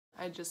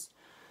I just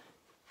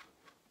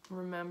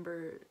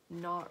remember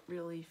not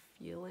really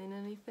feeling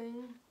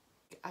anything.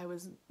 I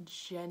was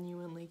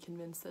genuinely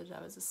convinced that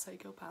I was a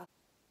psychopath.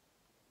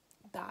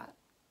 That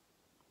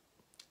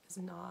is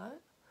not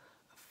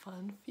a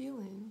fun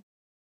feeling.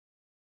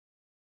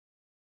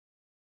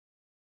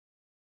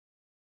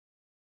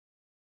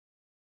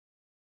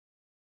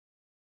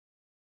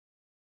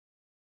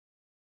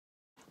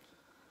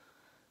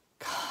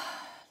 God.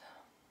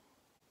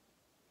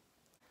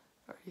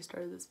 I already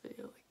started this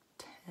video like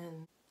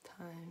 10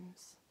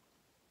 times,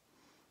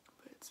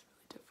 but it's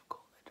really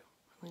difficult. I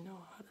don't really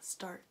know how to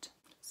start.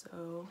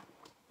 So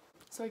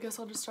I guess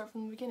I'll just start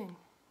from the beginning.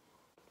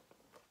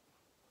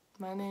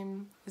 My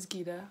name is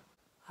Gita.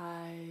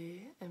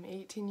 I am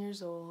 18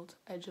 years old.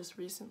 I just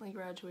recently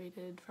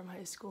graduated from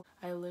high school.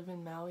 I live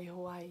in Maui,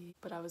 Hawaii,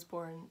 but I was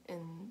born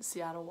in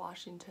Seattle,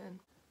 Washington.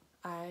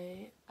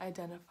 I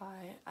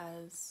identify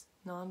as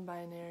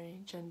non-binary,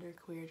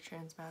 genderqueer,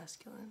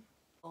 transmasculine.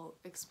 I'll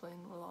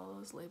explain what all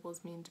those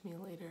labels mean to me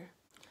later.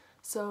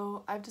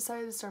 So I've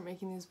decided to start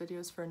making these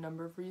videos for a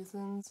number of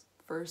reasons.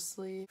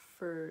 Firstly,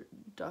 for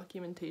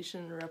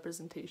documentation and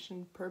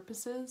representation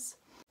purposes.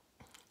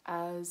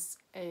 As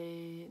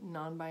a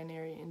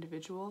non-binary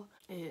individual,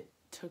 it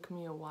took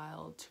me a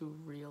while to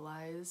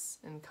realize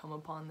and come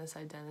upon this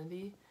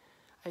identity.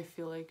 I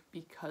feel like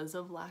because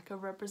of lack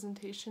of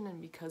representation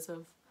and because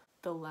of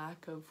the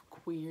lack of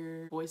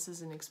queer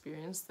voices and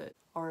experience that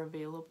are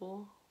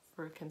available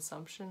for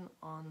consumption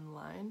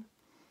online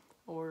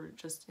or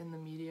just in the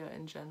media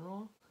in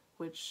general,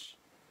 which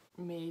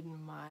made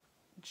my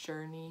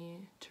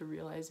journey to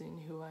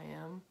realizing who I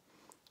am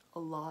a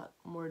lot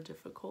more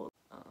difficult.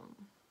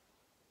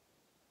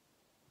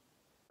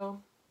 So,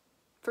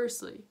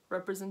 firstly,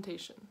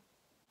 representation.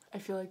 I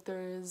feel like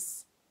there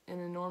is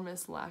an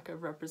enormous lack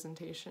of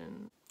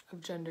representation of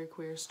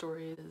genderqueer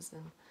stories,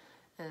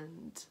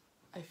 and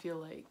I feel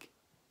like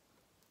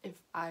if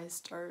I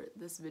start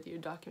this video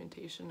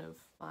documentation of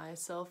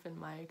myself and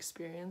my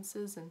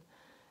experiences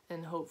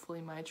and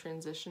hopefully my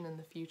transition in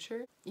the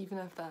future, even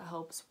if that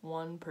helps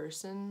one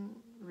person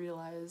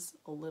realize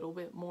a little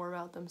bit more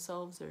about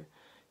themselves or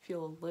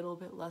feel a little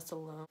bit less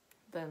alone,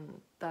 then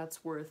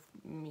that's worth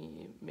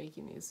me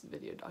making these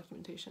video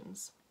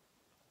documentations.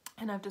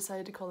 And I've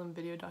decided to call them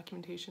video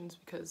documentations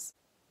because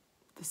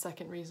the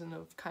second reason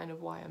of kind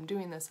of why I'm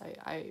doing this,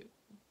 I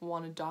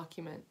want to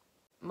document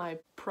my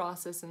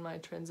process and my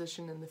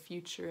transition in the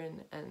future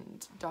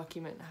and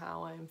document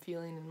how I'm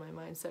feeling in my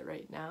mindset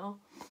right now.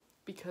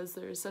 Because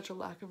there is such a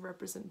lack of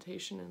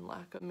representation and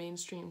lack of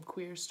mainstream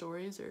queer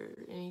stories or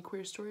any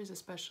queer stories,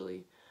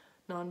 especially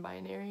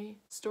non-binary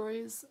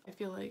stories, I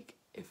feel like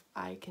if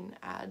I can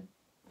add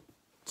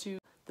to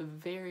the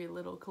very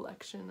little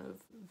collection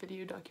of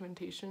video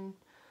documentation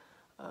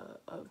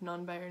of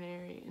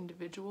non-binary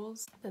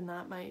individuals, then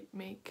that might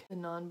make the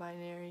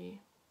non-binary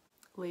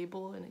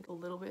label and a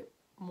little bit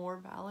more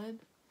valid.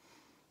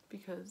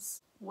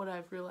 Because what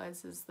I've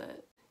realized is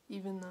that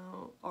even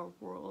though our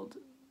world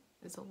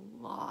is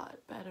a lot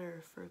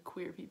better for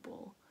queer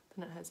people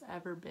than it has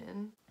ever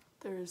been,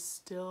 there is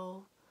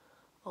still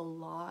a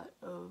lot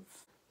of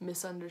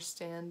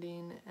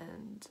misunderstanding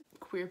and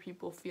queer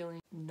people feeling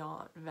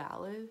not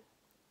valid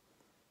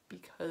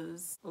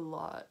because a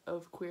lot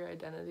of queer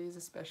identities,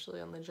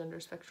 especially on the gender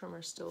spectrum,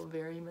 are still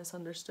very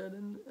misunderstood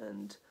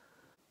and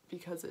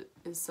because it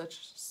is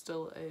such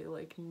still a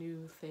like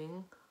new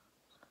thing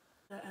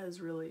that has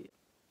really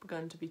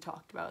begun to be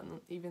talked about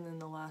even in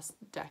the last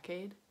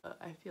decade.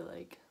 I feel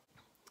like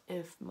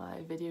if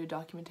my video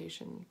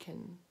documentation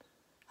can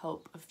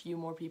help a few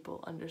more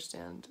people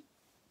understand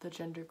the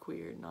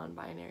genderqueer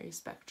non-binary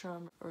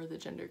spectrum or the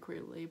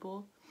genderqueer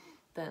label,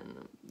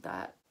 then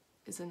that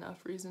is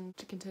enough reason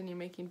to continue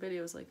making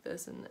videos like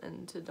this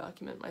and to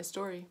document my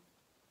story.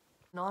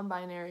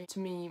 Non-binary to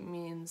me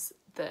means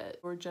that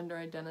your gender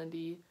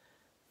identity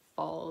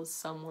falls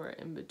somewhere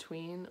in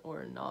between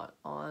or not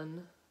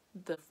on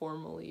the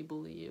formally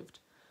believed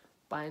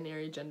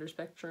binary gender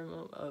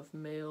spectrum of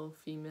male,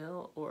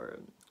 female, or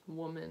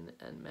woman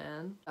and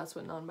man. That's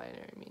what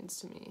non-binary means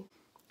to me.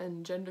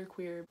 And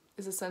genderqueer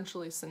is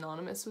essentially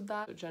synonymous with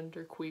that.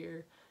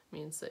 Genderqueer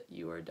means that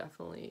you are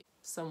definitely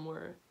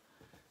somewhere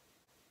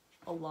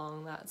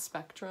along that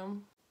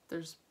spectrum.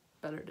 There's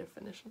better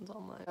definitions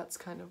online. That's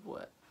kind of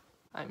what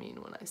I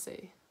mean when I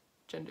say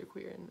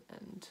genderqueer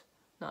and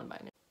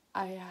non-binary.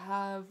 I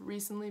have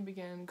recently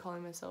began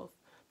calling myself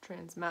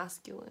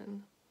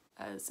transmasculine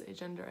as a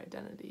gender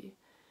identity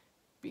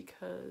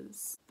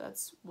because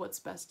that's what's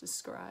best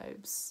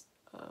describes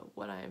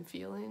what I am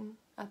feeling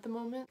at the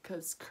moment,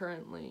 because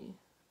currently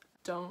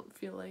don't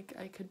feel like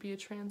I could be a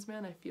trans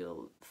man. I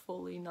feel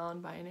fully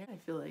non-binary. I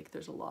feel like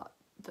there's a lot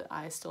that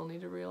I still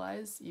need to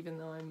realize even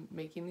though I'm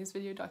making these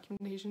video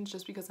documentations.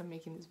 Just because I'm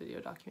making these video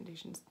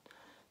documentations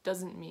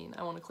doesn't mean,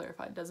 I want to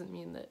clarify, it doesn't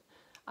mean that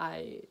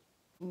I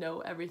know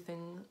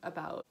everything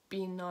about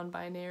being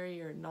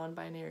non-binary or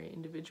non-binary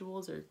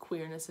individuals or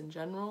queerness in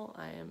general.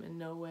 I am in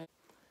no way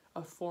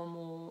a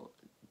formal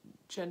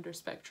gender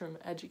spectrum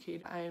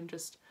educator. I am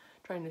just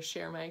trying to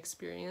share my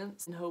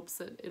experience in hopes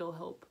that it'll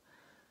help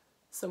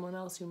someone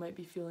else who might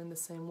be feeling the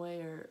same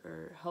way,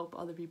 or help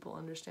other people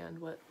understand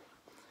what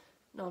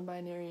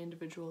non-binary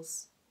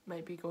individuals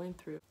might be going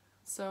through.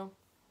 So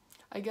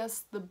I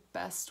guess the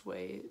best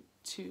way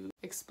to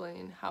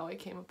explain how I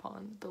came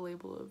upon the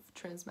label of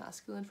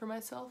transmasculine for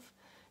myself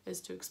is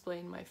to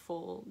explain my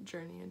full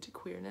journey into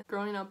queerness.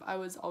 Growing up, I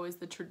was always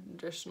the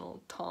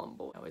traditional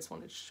tomboy. I always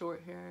wanted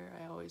short hair,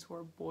 I always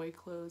wore boy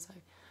clothes, I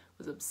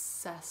was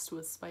obsessed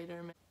with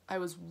Spider-Man. I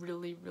was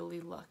really, really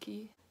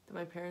lucky that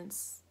my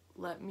parents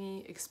let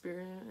me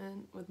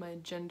experiment with my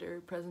gender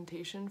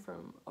presentation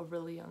from a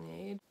really young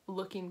age.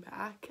 Looking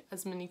back,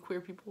 as many queer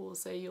people will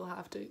say, you'll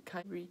have to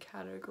kind of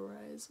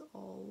recategorize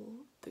all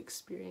the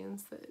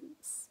experience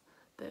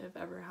that have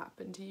ever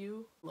happened to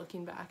you.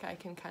 Looking back, I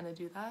can kind of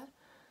do that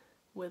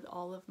with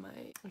all of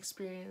my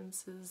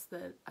experiences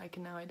that I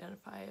can now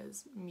identify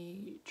as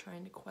me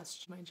trying to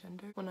question my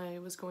gender. When I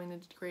was going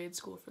into grade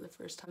school for the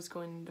first time, I was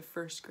going into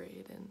first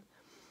grade, and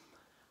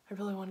I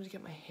really wanted to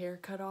get my hair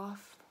cut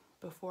off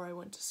before I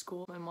went to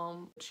school. My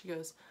mom, she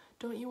goes,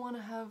 "Don't you want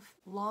to have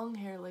long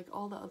hair like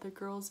all the other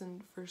girls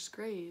in first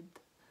grade?"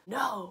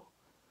 No!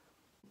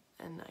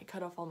 And I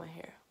cut off all my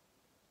hair.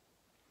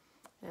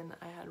 And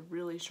I had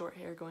really short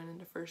hair going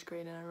into first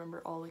grade, and I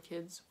remember all the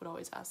kids would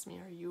always ask me,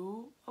 "Are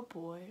you a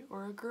boy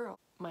or a girl?"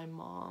 My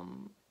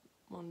mom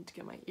wanted to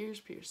get my ears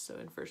pierced, so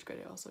in first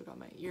grade I also got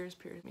my ears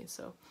pierced.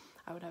 So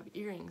I would have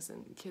earrings,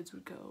 and kids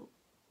would go,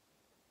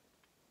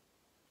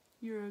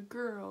 "You're a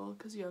girl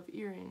because you have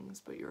earrings,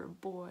 but you're a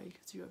boy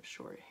because you have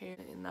short hair."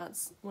 And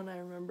that's when I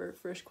remember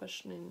first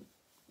questioning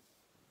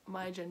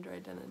my gender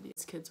identity.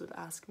 Kids would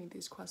ask me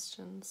these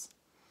questions,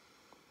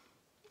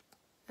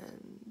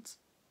 and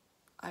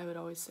I would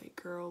always say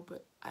girl,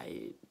 but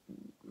I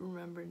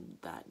remember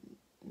that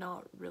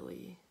not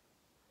really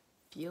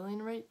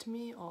feeling right to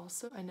me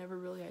also. I never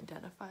really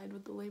identified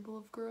with the label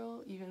of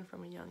girl, even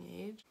from a young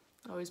age.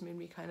 It always made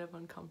me kind of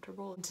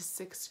uncomfortable. Into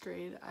sixth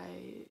grade,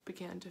 I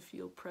began to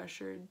feel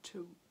pressured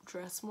to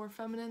dress more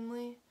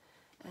femininely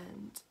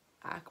and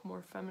act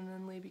more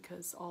femininely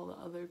because all the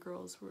other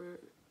girls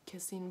were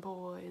kissing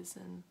boys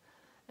and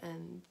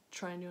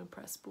trying to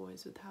impress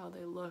boys with how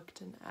they looked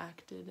and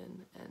acted,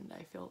 and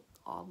I felt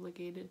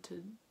obligated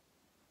to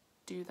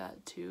do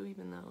that too,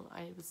 even though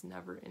I was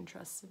never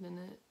interested in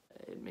it.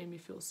 It made me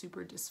feel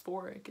super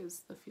dysphoric,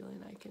 is the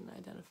feeling I can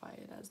identify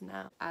it as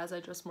now. As I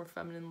dressed more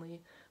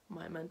femininely,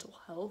 my mental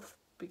health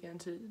began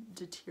to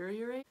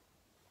deteriorate.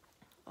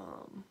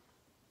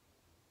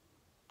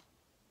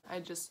 I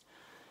just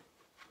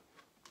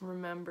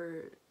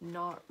remember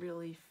not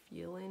really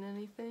feeling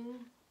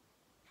anything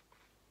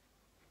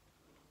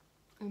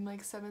in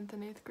like 7th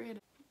and 8th grade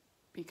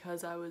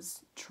because I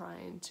was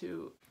trying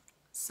to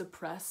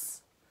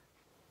suppress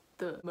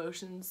the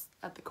emotions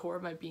at the core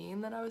of my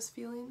being that I was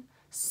feeling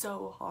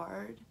so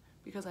hard,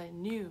 because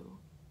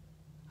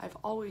I've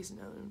always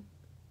known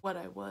what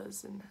I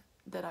was and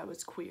that I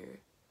was queer.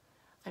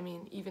 I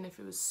mean, even if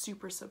it was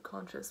super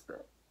subconscious,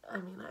 but I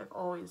mean, I've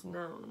always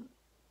known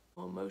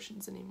no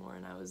emotions anymore,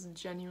 and I was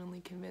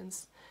genuinely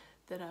convinced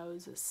that I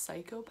was a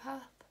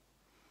psychopath.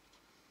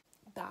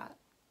 That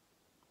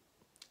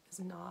is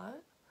not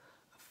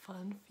a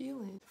fun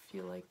feeling, to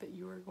feel like that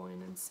you are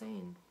going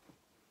insane.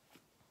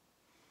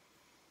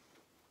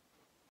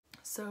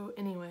 So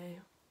anyway,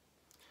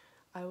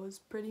 I was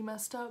pretty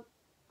messed up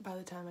by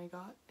the time I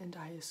got into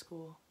high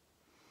school.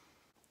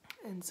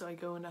 And so I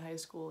go into high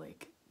school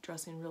like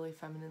dressing really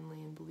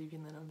femininely and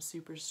believing that I'm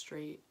super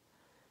straight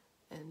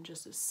and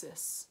just a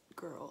cis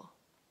girl.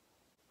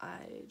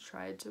 I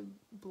tried to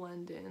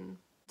blend in.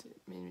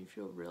 It made me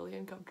feel really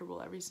uncomfortable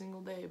every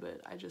single day,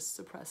 but I just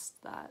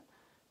suppressed that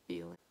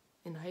feeling.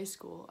 In high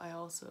school, I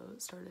also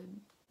started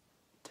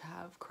to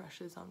have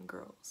crushes on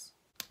girls.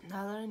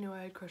 Now that I knew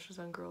I had crushes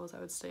on girls, I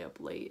would stay up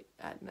late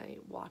at night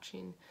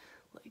watching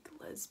like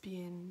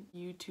lesbian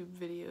YouTube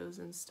videos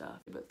and stuff.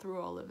 But through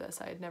all of this,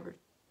 I had never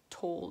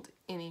told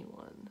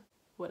anyone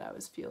what I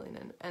was feeling,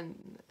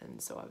 and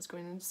so I was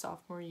going into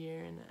sophomore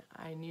year, and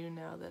I knew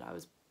now that I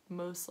was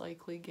most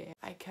likely gay.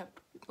 I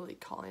kept like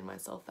calling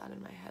myself that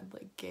in my head,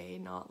 like gay,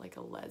 not like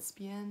a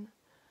lesbian.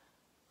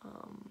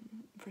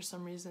 For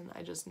some reason,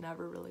 I just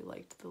never really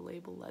liked the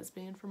label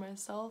lesbian for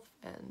myself,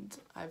 and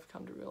I've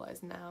come to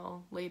realize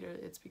now, later,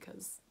 it's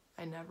because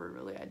I never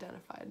really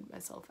identified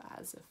myself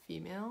as a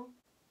female,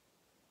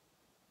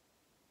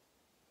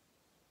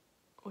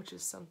 which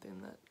is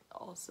something that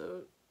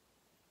also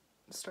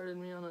started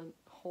me on a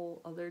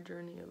whole other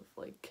journey of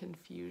like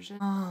confusion.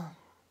 I'm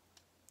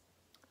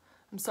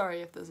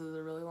sorry if this is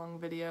a really long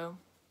video.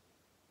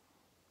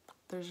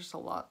 There's just a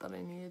lot that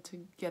I needed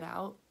to get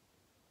out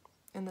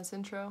in this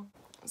intro.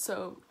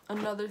 So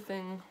another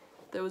thing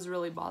that was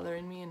really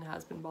bothering me and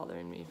has been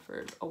bothering me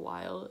for a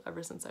while,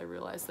 ever since I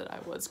realized that I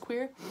was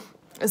queer,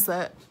 is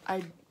that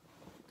I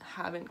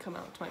haven't come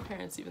out to my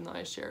parents, even though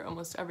I share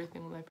almost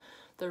everything with them.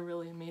 They're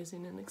really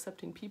amazing and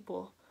accepting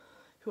people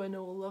who I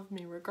know will love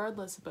me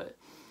regardless, but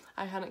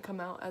I hadn't come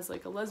out as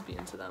like a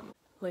lesbian to them.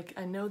 Like,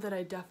 I know that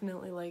I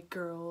definitely like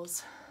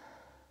girls.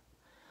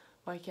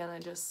 Why can't I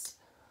just,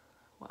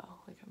 wow,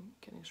 like I'm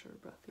getting short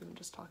of breath even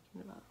just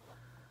talking about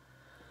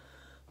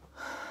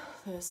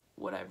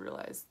what I've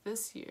realized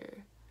this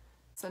year,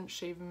 since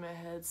shaving my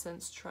head,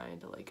 since trying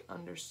to like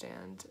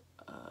understand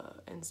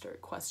and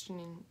start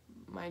questioning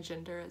my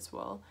gender as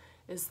well,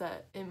 is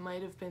that it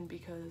might have been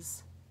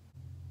because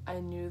I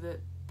knew that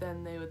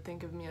then they would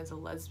think of me as a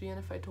lesbian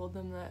if I told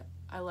them that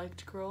I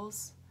liked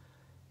girls,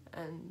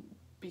 and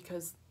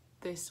because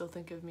they still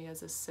think of me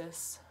as a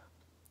cis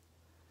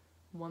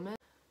woman.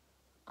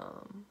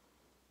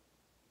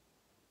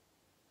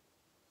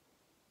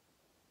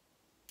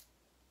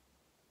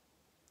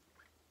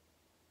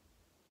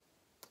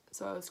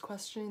 So I was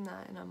questioning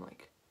that, and I'm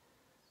like,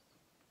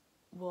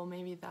 well,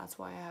 maybe that's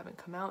why I haven't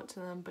come out to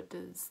them, but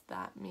does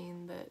that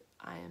mean that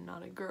I am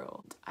not a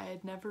girl? I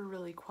had never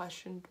really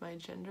questioned my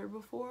gender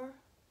before,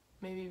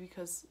 maybe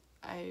because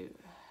I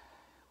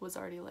was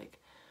already like,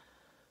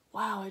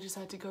 wow, I just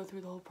had to go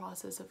through the whole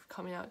process of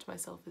coming out to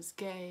myself as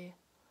gay.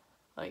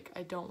 Like,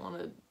 I don't want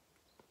to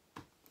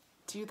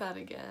do that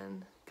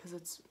again, because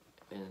it's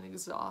been an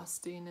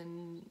exhausting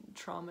and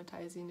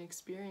traumatizing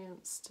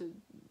experience to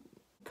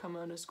come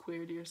out as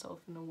queer to yourself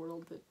in a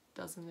world that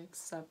doesn't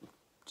accept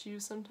you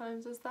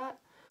sometimes as that.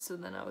 So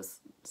then I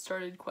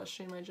started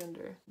questioning my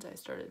gender. I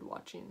started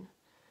watching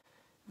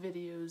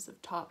videos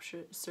of top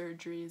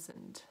surgeries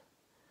and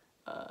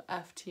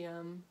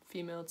FTM,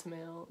 female to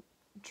male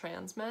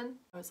trans men.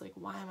 I was like,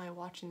 why am I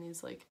watching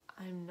these? Like,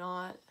 I'm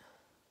not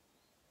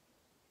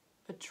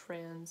a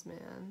trans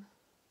man,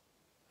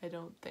 I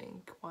don't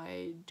think.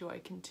 Why do I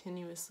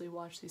continuously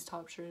watch these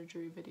top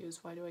surgery videos?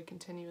 Why do I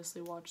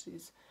continuously watch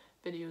these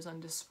videos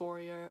on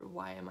dysphoria?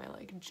 Why am I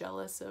like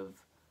jealous of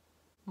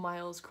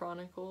Miles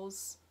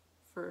Chronicles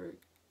for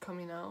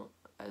coming out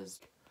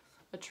as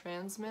a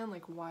trans man?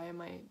 Like, why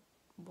am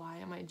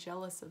I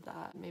jealous of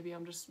that? Maybe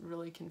I'm just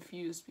really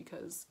confused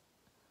because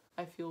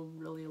I feel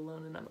really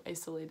alone and I'm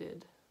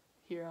isolated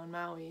here on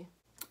Maui.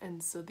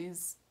 And so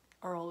these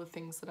are all the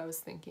things that I was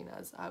thinking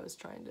as I was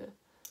trying to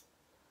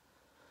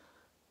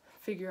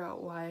figure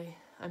out why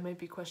I might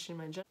be questioning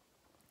my gender.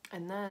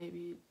 And then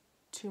maybe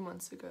 2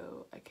 months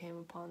ago, I came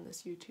upon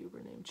this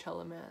YouTuber named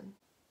Chella Man.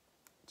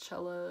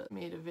 Chella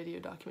made a video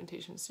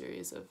documentation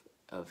series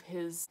of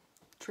his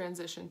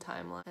transition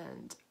timeline,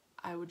 and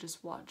I would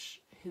just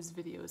watch his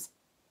videos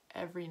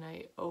every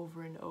night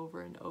over and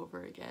over and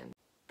over again,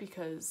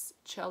 because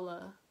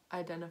Chella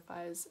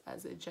identifies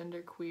as a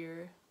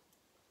genderqueer,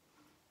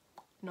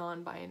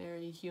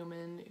 non-binary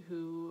human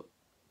who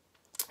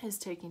is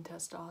taking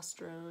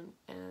testosterone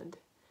and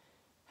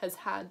has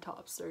had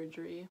top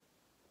surgery.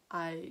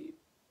 I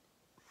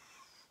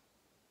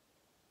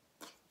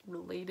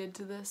related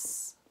to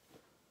this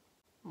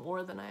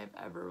more than I've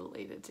ever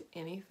related to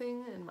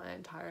anything in my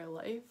entire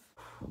life.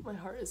 My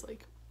heart is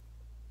like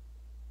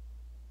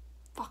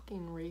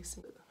fucking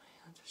racing.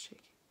 My hands are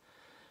shaking.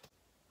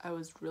 I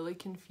was really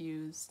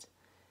confused,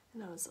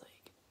 and I was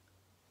like,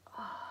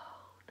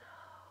 oh no,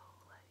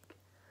 like,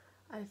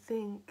 I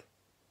think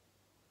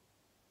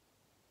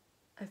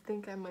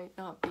I might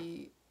not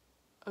be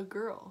a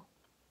girl.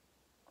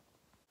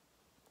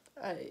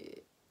 I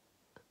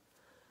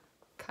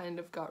kind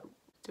of got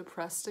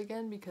depressed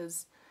again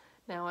because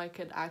now I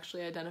could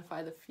actually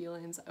identify the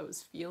feelings I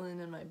was feeling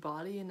in my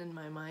body and in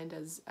my mind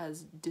as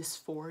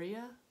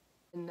dysphoria.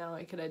 And now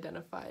I could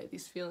identify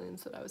these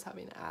feelings that I was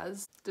having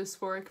as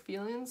dysphoric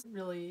feelings. It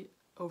really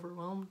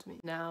overwhelmed me.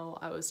 Now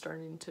I was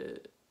starting to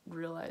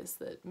realize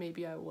that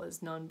maybe I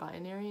was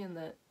non-binary and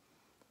that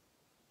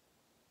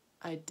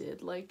I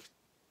did like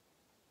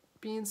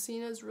being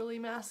seen as really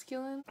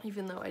masculine,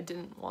 even though I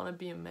didn't want to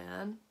be a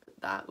man.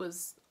 That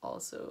was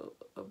also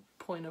a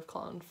point of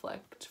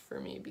conflict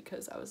for me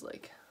because I was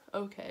like,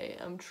 okay,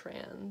 I'm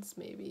trans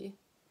maybe,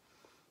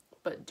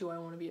 but do I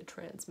want to be a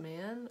trans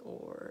man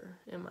or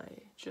am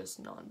I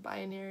just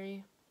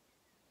non-binary?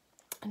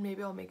 And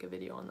maybe I'll make a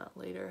video on that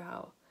later,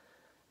 how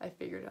I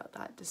figured out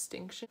that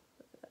distinction.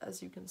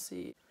 As you can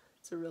see,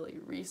 it's a really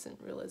recent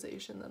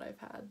realization that I've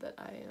had that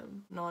I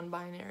am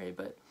non-binary,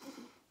 but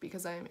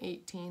because I am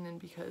 18 and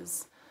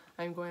because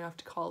I'm going off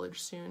to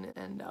college soon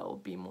and I'll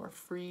be more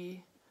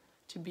free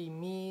to be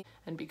me,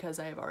 and because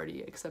I have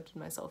already accepted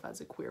myself as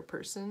a queer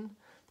person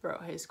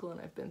throughout high school and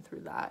I've been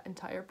through that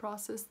entire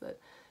process,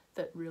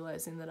 that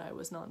realizing that I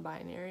was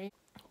non-binary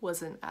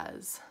wasn't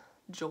as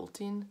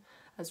jolting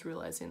as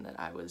realizing that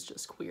I was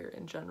just queer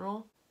in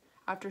general.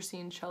 After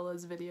seeing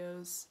Chella's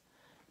videos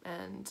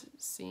and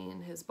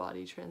seeing his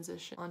body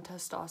transition on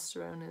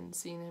testosterone and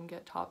seeing him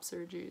get top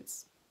surgery,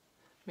 it's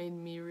made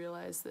me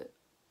realize that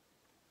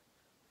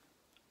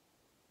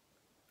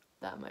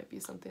that might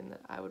be something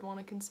that I would want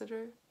to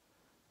consider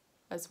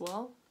as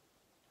well.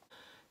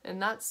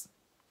 And that's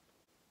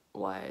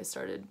why I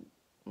started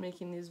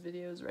making these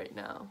videos right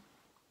now,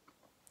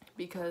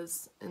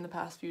 because in the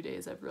past few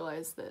days I've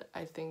realized that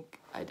I think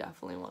I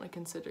definitely want to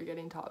consider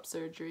getting top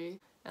surgery,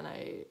 and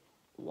I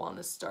want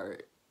to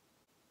start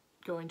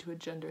going to a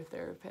gender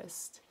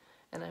therapist,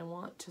 and I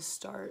want to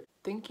start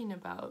thinking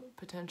about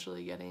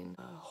potentially getting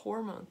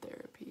hormone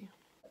therapy.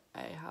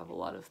 I have a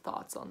lot of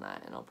thoughts on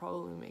that, and I'll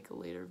probably make a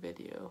later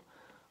video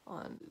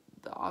on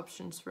the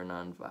options for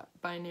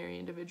non-binary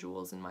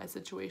individuals in my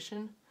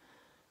situation,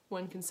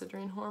 when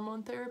considering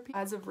hormone therapy.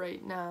 As of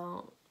right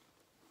now,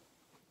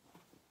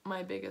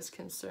 my biggest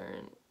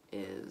concern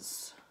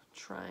is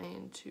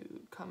trying to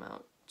come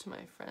out to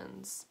my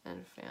friends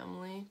and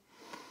family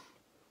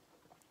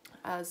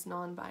as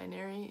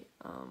non-binary,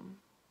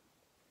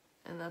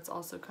 and that's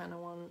also kind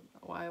of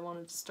why I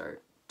wanted to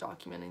start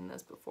documenting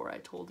this before I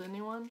told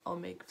anyone. I'll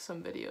make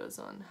some videos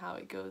on how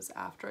it goes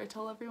after I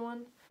tell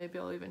everyone. Maybe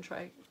I'll even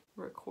try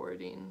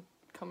recording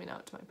coming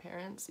out to my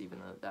parents, even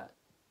though that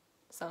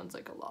sounds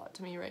like a lot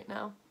to me right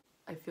now.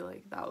 I feel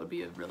like that would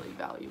be a really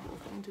valuable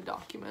thing to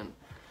document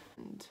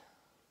and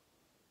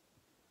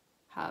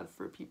have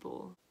for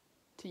people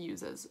to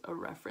use as a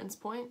reference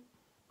point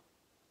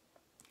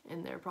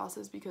in their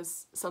process,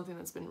 because something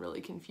that's been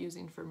really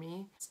confusing for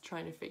me is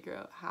trying to figure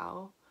out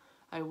how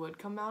I would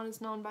come out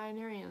as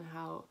non-binary and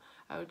how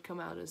I would come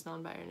out as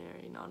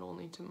non-binary not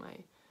only to my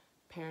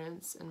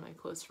parents and my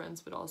close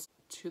friends but also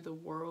to the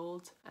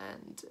world,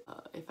 and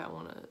if I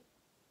want to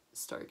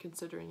start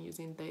considering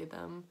using they,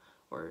 them,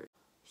 or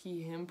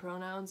he, him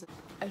pronouns.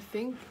 I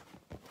think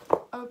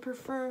I would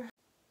prefer,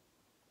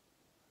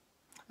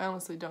 I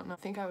honestly don't know, I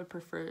think I would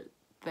prefer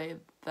they,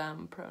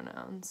 them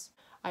pronouns.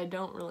 I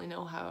don't really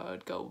know how I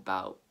would go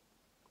about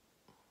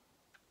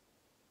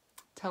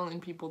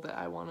telling people that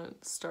I want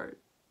to start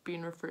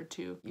being referred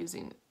to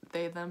using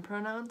they, them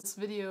pronouns. This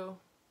video,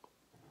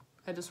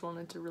 I just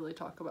wanted to really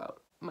talk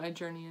about my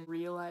journey in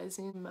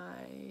realizing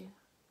my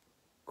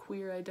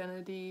queer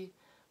identity,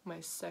 my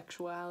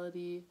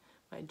sexuality,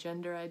 my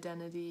gender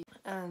identity,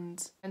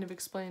 and kind of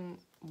explain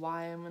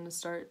why I'm going to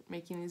start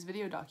making these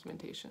video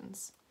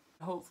documentations.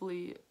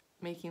 Hopefully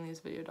making these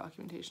video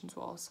documentations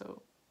will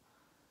also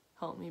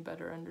help me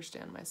better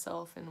understand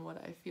myself and what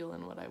I feel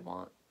and what I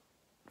want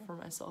for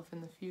myself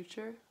in the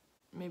future.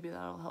 Maybe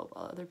that'll help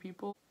other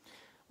people.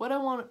 What I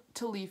want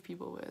to leave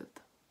people with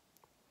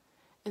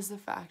is the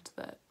fact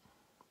that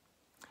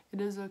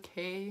it is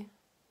okay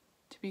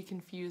to be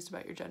confused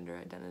about your gender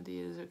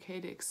identity. It is okay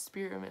to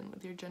experiment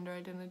with your gender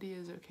identity. It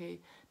is okay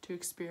to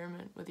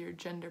experiment with your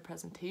gender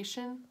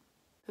presentation.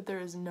 That there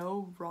is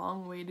no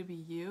wrong way to be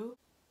you.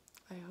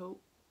 I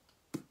hope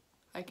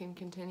I can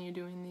continue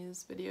doing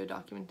these video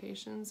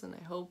documentations, and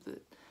I hope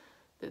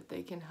that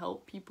they can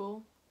help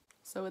people.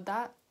 So with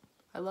that,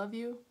 I love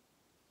you.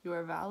 You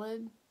are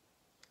valid.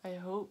 I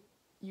hope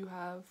you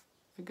have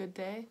a good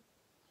day.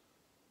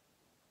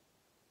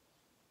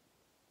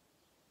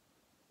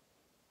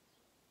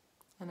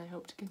 And I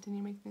hope to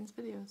continue making these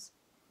videos.